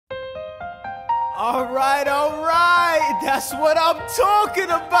All right, that's what I'm talking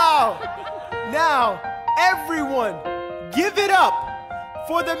about. Now, everyone, give it up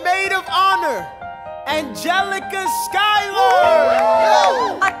for the maid of honor, Angelica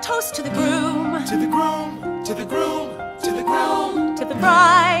Schuyler. Our toast to the groom, To the groom, to the groom, to the groom, to the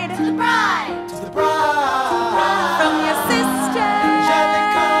bride, To the bride. to the bride. from your sister,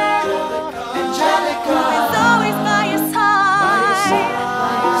 Angelica, Angelica, who's always by your side,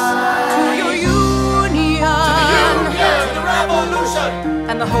 to your union, to the revolution.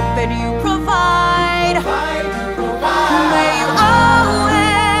 and the hope that you provide. Provide, May you always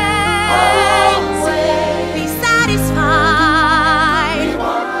be satisfied.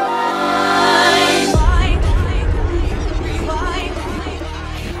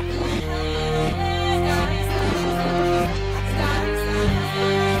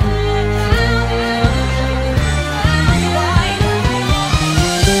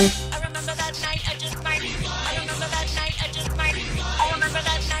 I remember that night, I just might. I remember that night, I just might. I remember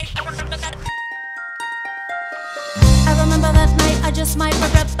that night, I remember that. I remember that night, I just might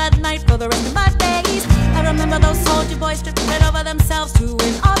regret that night for the rest of my days. I remember those soldier boys tripping right over themselves to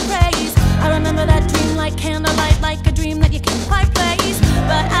win our praise. I remember that dream like candlelight, like a dream that you can't quite place.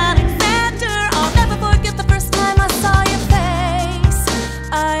 But Alexander, I'll never forget the first time I saw your face.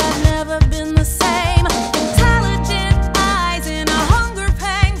 I have never been the same. Intelligent eyes in a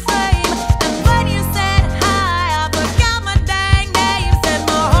hunger-pang frame. And when you said hi, I forgot my dang name. Set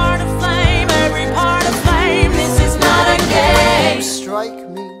my heart aflame, every part aflame. This is not a game. You strike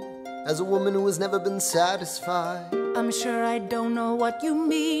me as a woman who has never been satisfied. I'm sure I don't know what you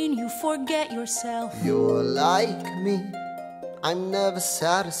mean. You forget yourself. You're like me, I'm never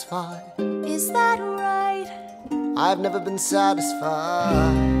satisfied. Is that right? I've never been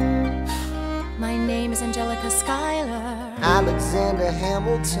satisfied. My name is Angelica Schuyler. Alexander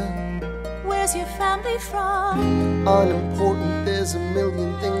Hamilton, Where's your family from? unimportant, there's a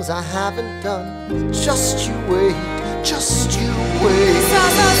million things I haven't done. Just you wait, just you wait.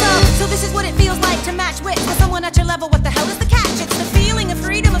 So this is what it feels like to match wits with someone at your level. What the hell is the catch? It's the feeling of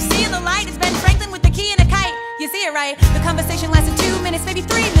freedom, of seeing the light. It's Ben Franklin with the key and a kite. You see it right? The conversation lasted 2 minutes, maybe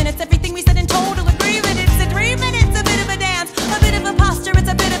 3 minutes. Everything we said in total agreement. It's a dream and it's a bit of a dance, a bit of a posture, it's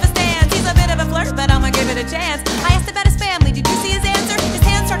a bit of a stance. He's a bit of a flirt, but I'ma give it a chance. I asked about his family, did you see his answer? His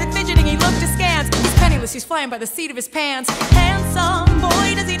hands started fidgeting, he looked askance. He's penniless, he's flying by the seat of his pants. Handsome,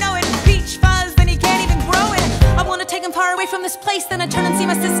 boy, does he know it? Peach fuzz, and he can't even grow it. I wanna take him far away from this place, then I turn and see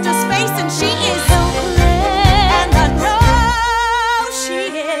my sister's face, and she is helpless. And I know she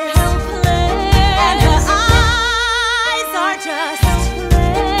is helpless. And her eyes are just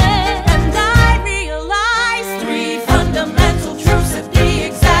helpless. And I realize 3 fundamental truths at the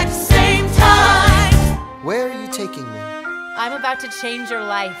exact same time. Where are you taking me? I'm about to change your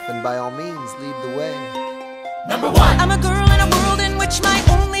life. Then by all means, lead the way. Number 1. I'm a girl in a world in which my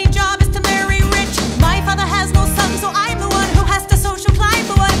only job is to marry rich. My father has no son, so I'm the one who has to social climb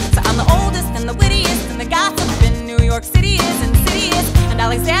for one. So I'm the oldest and the wittiest, and the gossip in New York City is insidious. And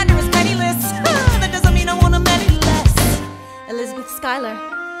Alexander is penniless. That doesn't mean I want him any less. Elizabeth Schuyler,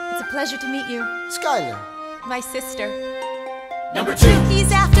 it's a pleasure to meet you. Schuyler, My sister. Number 2.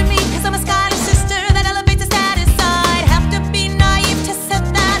 He's after me, cause I'm a Schuyler sister. That elevates the status side. Have to be naive to set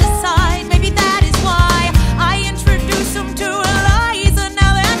that aside. Maybe that is why I introduce him to Eliza.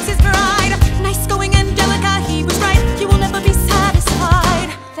 Now that's his bride. Nice going, Angelica, he was right. You will never be satisfied.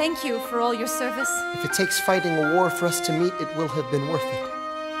 Thank you for all your service. if it takes fighting a war for us to meet, it will have been worth it.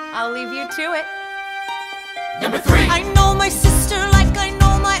 I'll leave you to it. Number 3. I know my sister like I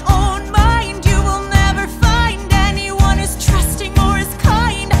know my own mind. You will never find anyone as trusting or as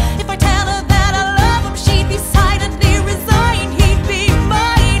kind. If I tell her that I love him, she'd be silently resigned. He'd be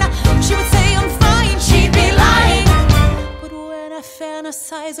mine. She would say I'm fine. She'd be lying. But when I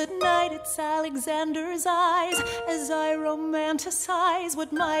fantasize at night, it's Alexander's eyes as I romanticize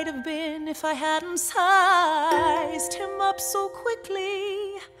what might have been if I hadn't sized him up so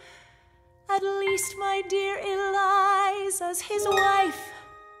quickly. At least, my dear Eliza's his wife.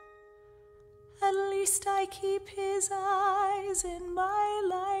 At least I keep his eyes in my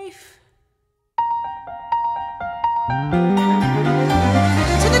life.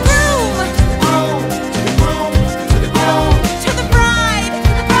 To the groom! To the bride!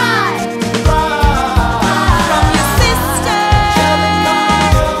 From your sister!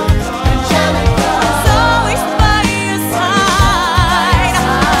 Who's always by your side.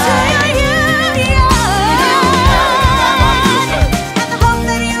 To your union! And the hope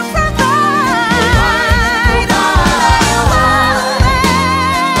that you provide. May you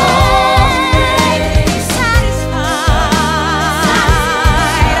always be satisfied.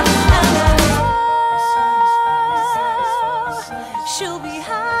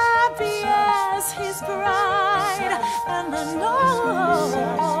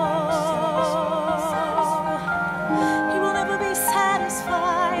 know.